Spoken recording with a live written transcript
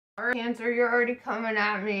Cancer, you're already coming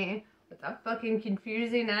at me with that fucking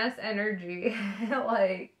confusing ass energy.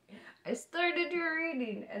 Like, I started your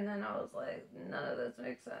reading and then I was like, none of this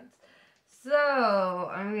makes sense. So,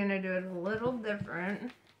 I'm gonna do it a little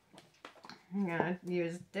different. I'm gonna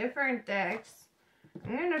use different decks.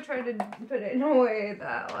 I'm gonna try to put it in a way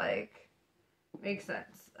that, like, makes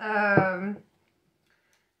sense.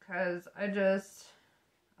 Cause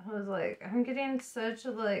I was like, I'm getting such,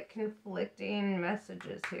 like, conflicting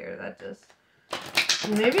messages here that just,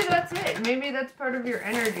 maybe that's it. Maybe that's part of your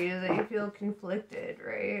energy, is that you feel conflicted,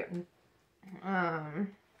 right?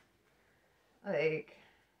 Like,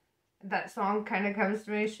 that song kind of comes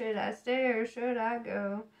to me, should I stay or should I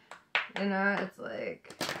go? You know, it's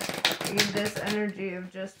like, you get this energy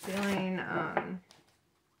of just feeling,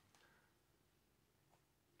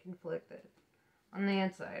 conflicted on the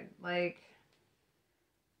inside. Like,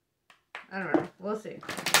 I don't know. We'll see.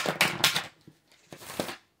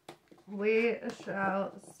 We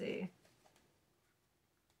shall see.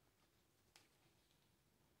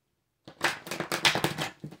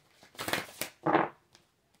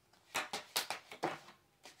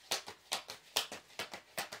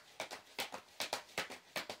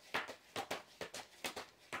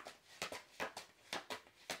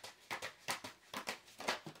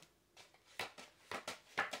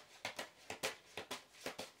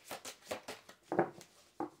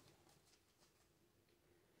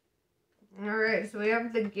 Alright, so we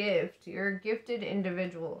have the gift. You're a gifted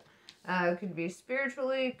individual. Could be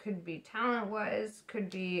spiritually, could be talent-wise, could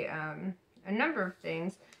be a number of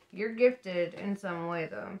things. You're gifted in some way,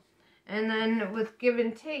 though. And then with give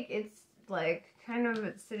and take, it's like kind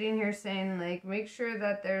of sitting here saying, like, make sure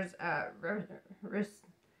that there's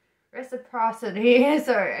reciprocity.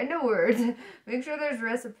 Sorry, I know words. Make sure there's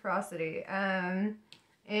reciprocity.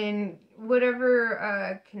 In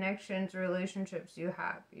whatever connections, relationships you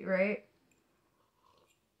have, right?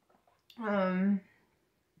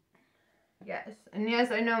 Yes. And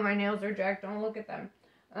yes, I know my nails are jacked. Don't look at them.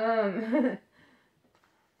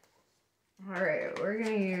 Alright, we're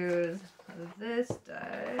gonna use this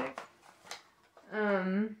deck.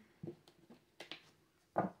 Alright,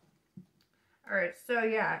 so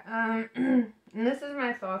yeah, and this is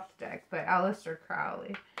my Thoth deck by Aleister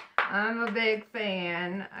Crowley. I'm a big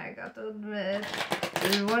fan, I got to admit.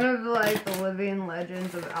 He's one of, like, the living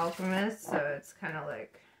legends of alchemists, so it's kind of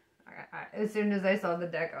like, as soon as I saw the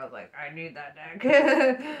deck, I was like, I need that deck.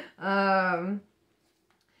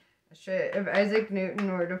 Shit, if Isaac Newton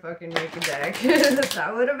were to fucking make a deck,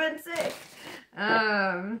 that would have been sick.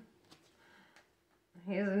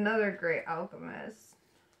 He's another great alchemist.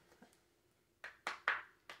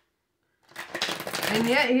 And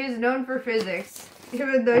yet, he's known for physics,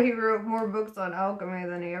 even though he wrote more books on alchemy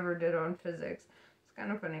than he ever did on physics. It's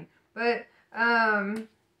kind of funny. But,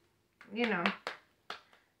 you know,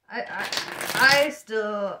 I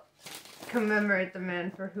still commemorate the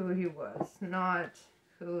man for who he was, not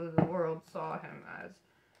who the world saw him as.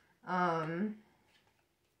 And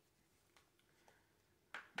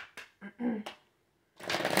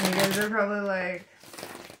you guys are probably like,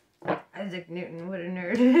 Isaac Newton, what a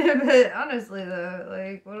nerd. But honestly though,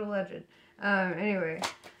 like, what a legend. Anyway,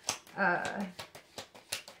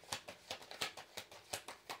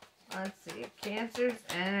 let's see, Cancer's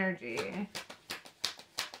energy.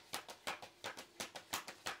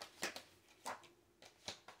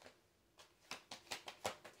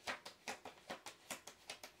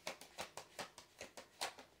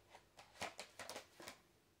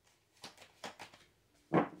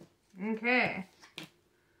 Okay,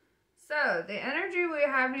 so the energy we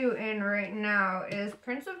have you in right now is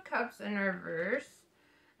Prince of Cups in reverse,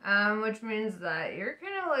 which means that you're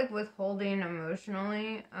kind of like withholding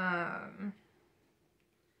emotionally.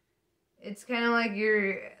 It's kind of like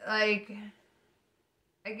you're like,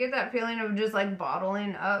 I get that feeling of just like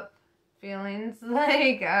bottling up feelings.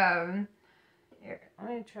 Like, here, let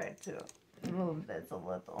me try to move this a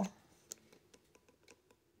little.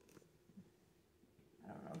 I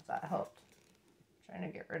don't know if that helped. I'm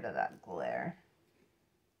trying to get rid of that glare.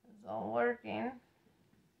 It's all working.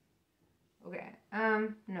 Okay,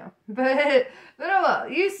 no. But oh well,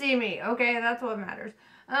 you see me, okay? That's what matters.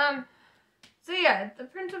 So yeah, the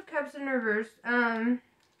Prince of Cups in reverse, kind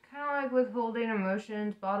of like withholding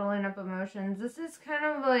emotions, bottling up emotions. This is kind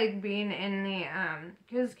of like being in the,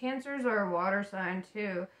 because Cancers are a water sign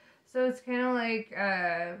too. So it's kind of like,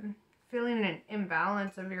 feeling an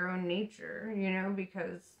imbalance of your own nature, you know,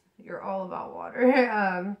 because you're all about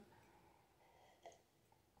water.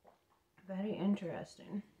 Very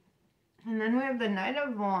interesting. And then we have the Knight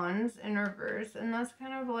of Wands in reverse, and that's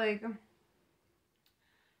kind of like,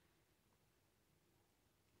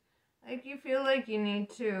 like you feel like you need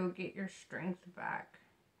to get your strength back.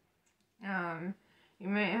 You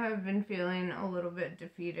might have been feeling a little bit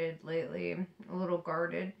defeated lately, a little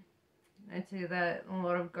guarded. I'd say that, a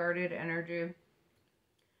lot of guarded energy.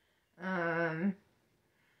 I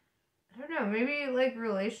don't know, maybe like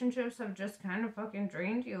relationships have just kind of fucking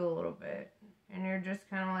drained you a little bit. And you're just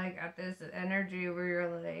kind of like at this energy where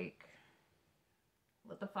you're like,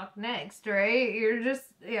 what the fuck next, right? You're just,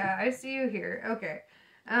 yeah, I see you here. Okay.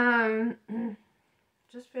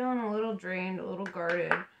 Just feeling a little drained, a little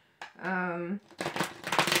guarded. And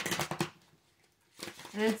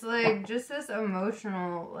it's like just this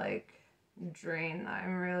emotional like drain that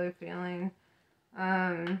I'm really feeling.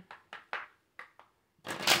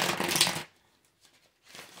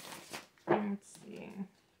 Let's see.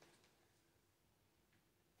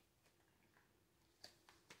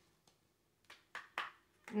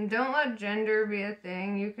 And don't let gender be a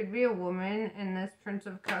thing. You could be a woman in this Prince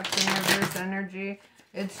of Cups in reverse energy.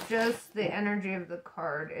 It's just the energy of the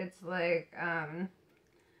card. It's like,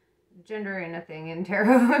 gender ain't a thing in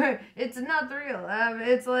tarot. It's not the real.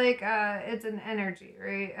 It's like, it's an energy,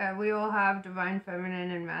 right? We all have divine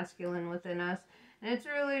feminine and masculine within us. And it's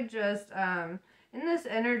really just, in this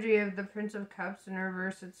energy of the Prince of Cups in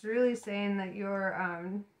reverse, it's really saying that you're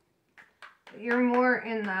more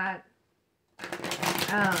in that,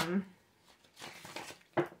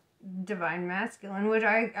 divine masculine, which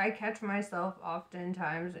I catch myself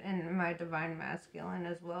oftentimes in my divine masculine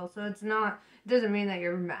as well. So it doesn't mean that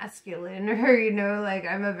you're masculine or, you know, like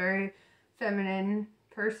I'm a very feminine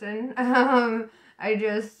person. I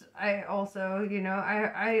also, you know,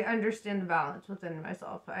 I understand the balance within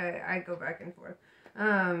myself. I go back and forth.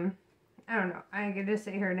 I don't know. I get to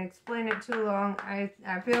sit here and explain it too long. I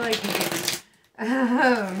feel like you get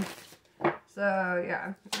so,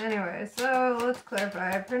 yeah. Anyway, so let's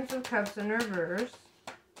clarify. Prince of Cups in reverse.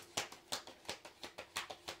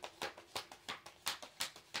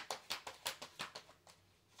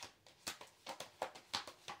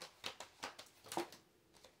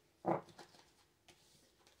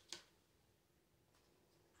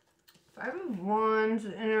 Five of Wands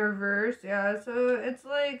in reverse. Yeah, so it's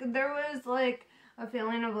like there was like a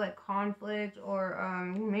feeling of like conflict or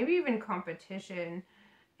maybe even competition.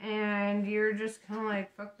 And you're just kind of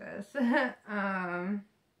like, fuck this. Yeah,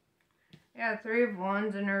 Three of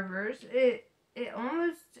Wands in reverse. It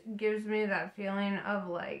almost gives me that feeling of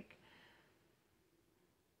like,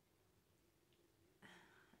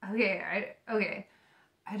 okay,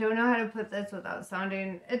 I don't know how to put this without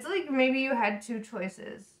sounding, it's like maybe you had two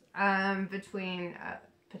choices, between,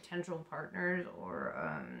 potential partners or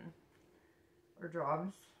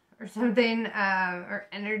jobs or something, or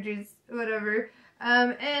energies, whatever.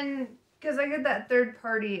 And because I get that third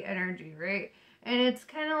party energy, right? And it's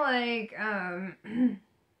kind of like,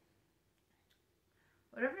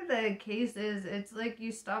 whatever the case is, it's like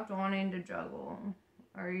you stopped wanting to juggle,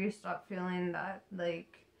 or you stopped feeling that,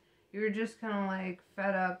 like, you were just kind of like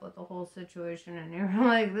fed up with the whole situation, and you were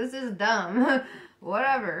like, this is dumb.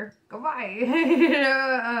 Whatever. Goodbye. You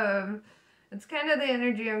know, it's kind of the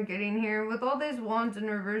energy I'm getting here. With all these wands in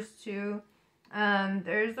reverse too,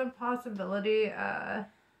 there's a possibility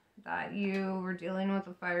that you were dealing with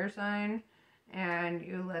a fire sign and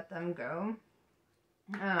you let them go.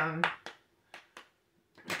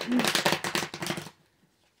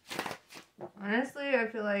 Honestly, I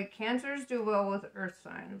feel like Cancers do well with earth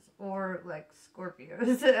signs or like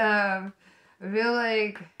Scorpios. I feel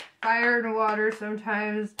like fire and water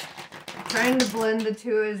sometimes, trying to blend the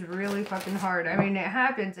two is really fucking hard. I mean, it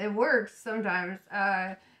happens. It works sometimes.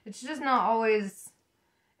 It's just not always...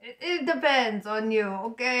 It depends on you,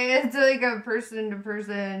 okay? It's like a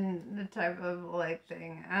person-to-person type of, like,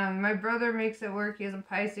 thing. My brother makes it work. He's a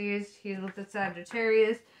Pisces. He's with the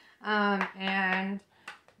Sagittarius. And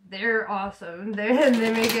they're awesome. They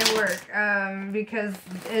make it work. Because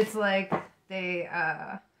it's like they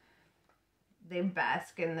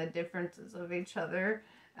bask in the differences of each other.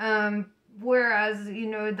 Whereas, you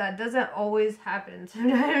know, that doesn't always happen.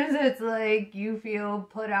 Sometimes it's like you feel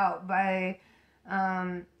put out by...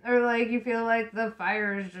 or like you feel like the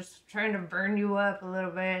fire is just trying to burn you up a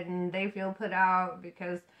little bit, and they feel put out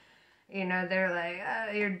because, you know, they're like,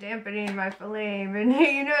 you're dampening my flame, and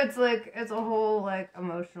you know, it's like, it's a whole like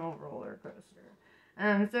emotional roller coaster.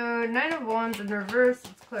 So Nine of Wands in reverse,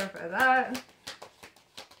 let's clarify that.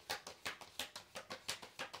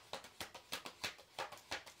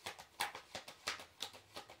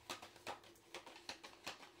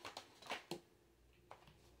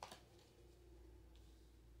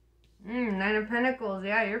 Nine of Pentacles.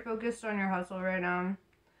 Yeah, you're focused on your hustle right now.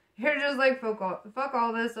 You're just like, fuck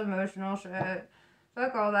all this emotional shit.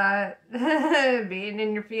 fuck all that being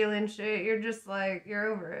in your feelings shit. You're just like, you're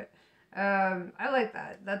over it. I like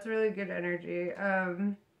that. That's really good energy.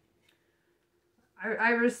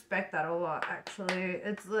 I respect that a lot, actually.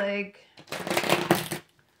 It's like,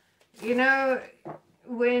 you know,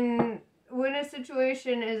 when a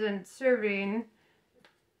situation isn't serving,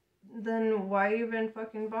 then why even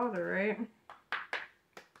fucking bother, right?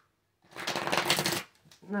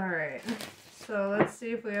 Alright, so let's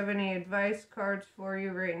see if we have any advice cards for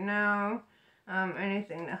you right now.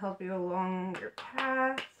 Anything to help you along your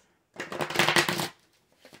path.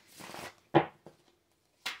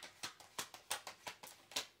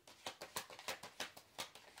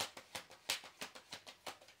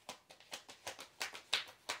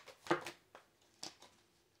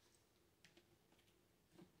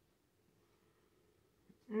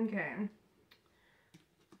 Okay.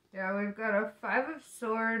 Yeah, we've got a 5 of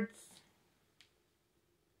Swords,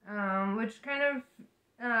 which kind of,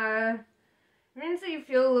 means that you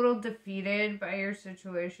feel a little defeated by your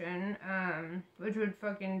situation, which would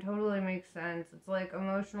fucking totally make sense. It's like,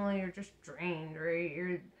 emotionally, you're just drained, right?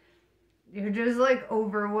 You're just, like,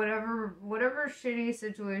 over whatever shitty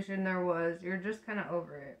situation there was, you're just kind of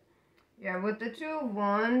over it. Yeah, with the 2 of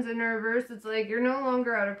Wands in reverse, it's like, you're no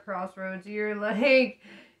longer at a crossroads. You're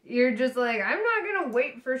just like, I'm not gonna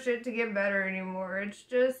wait for shit to get better anymore. It's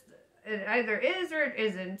just, it either is or it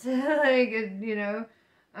isn't. Like, you know,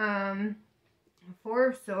 4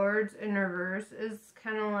 of Swords in reverse is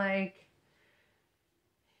kind of like,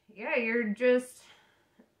 yeah, you're just,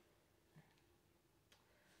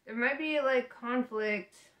 there might be, like,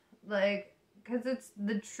 conflict, like, because it's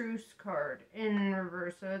the truce card in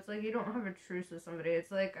reverse, so it's like you don't have a truce with somebody.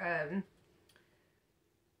 It's like,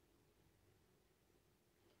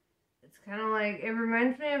 it's kind of like, it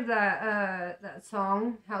reminds me of that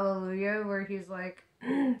song, Hallelujah, where he's, like,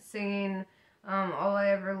 singing, all I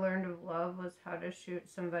ever learned of love was how to shoot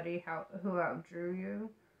somebody who outdrew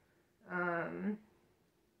you, or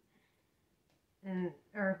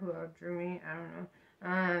who outdrew me, I don't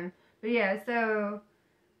know, but yeah, so,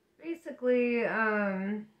 basically,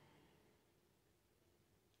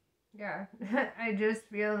 yeah, I just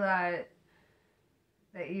feel that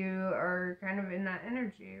you are kind of in that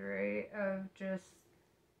energy, right, of just,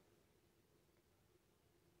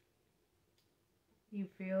 you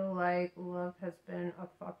feel like love has been a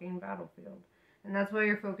fucking battlefield, and that's why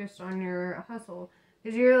you're focused on your hustle,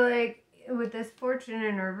 because you're like, with this Fortune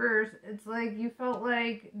in reverse, it's like you felt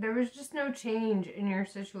like there was just no change in your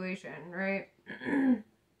situation, right?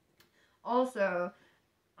 Also,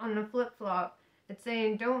 on the flip-flop, it's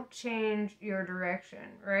saying don't change your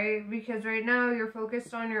direction, right? Because right now you're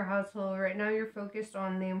focused on your hustle. Right now you're focused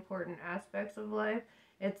on the important aspects of life.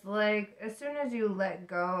 It's like, as soon as you let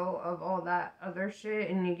go of all that other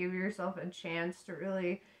shit and you give yourself a chance to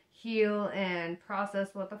really heal and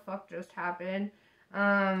process what the fuck just happened,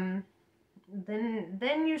 then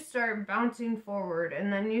you start bouncing forward,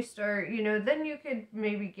 and then you start, you know, then you could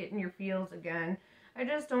maybe get in your feels again. I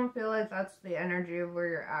just don't feel like that's the energy of where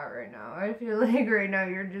you're at right now. I feel like right now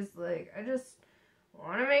you're just like, I just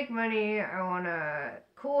want to make money, I want a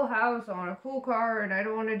cool house, I want a cool car, and I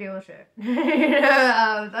don't want to deal with shit.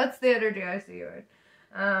 That's the energy I see you in.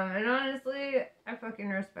 And honestly, I fucking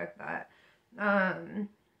respect that. I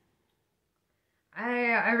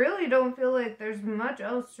really don't feel like there's much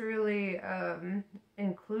else to really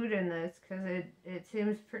include in this, because it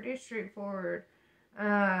seems pretty straightforward.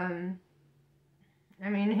 I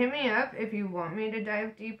mean, hit me up if you want me to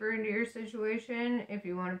dive deeper into your situation. If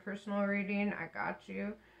you want a personal reading, I got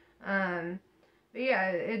you. But yeah,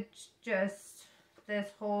 it's just this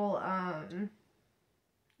whole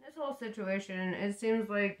situation. It seems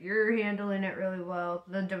like you're handling it really well.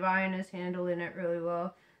 The divine is handling it really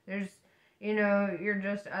well. There's, you know, you're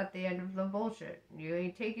just at the end of the bullshit. You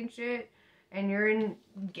ain't taking shit, and you're in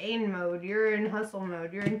gain mode. You're in hustle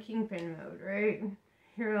mode. You're in kingpin mode, right?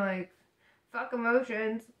 You're like, fuck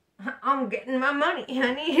emotions. I'm getting my money,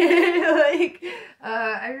 honey. Like,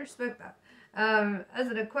 I respect that. As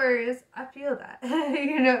an Aquarius, I feel that,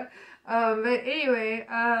 you know. But anyway,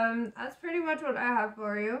 that's pretty much what I have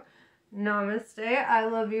for you. Namaste. I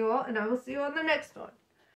love you all, and I will see you on the next one.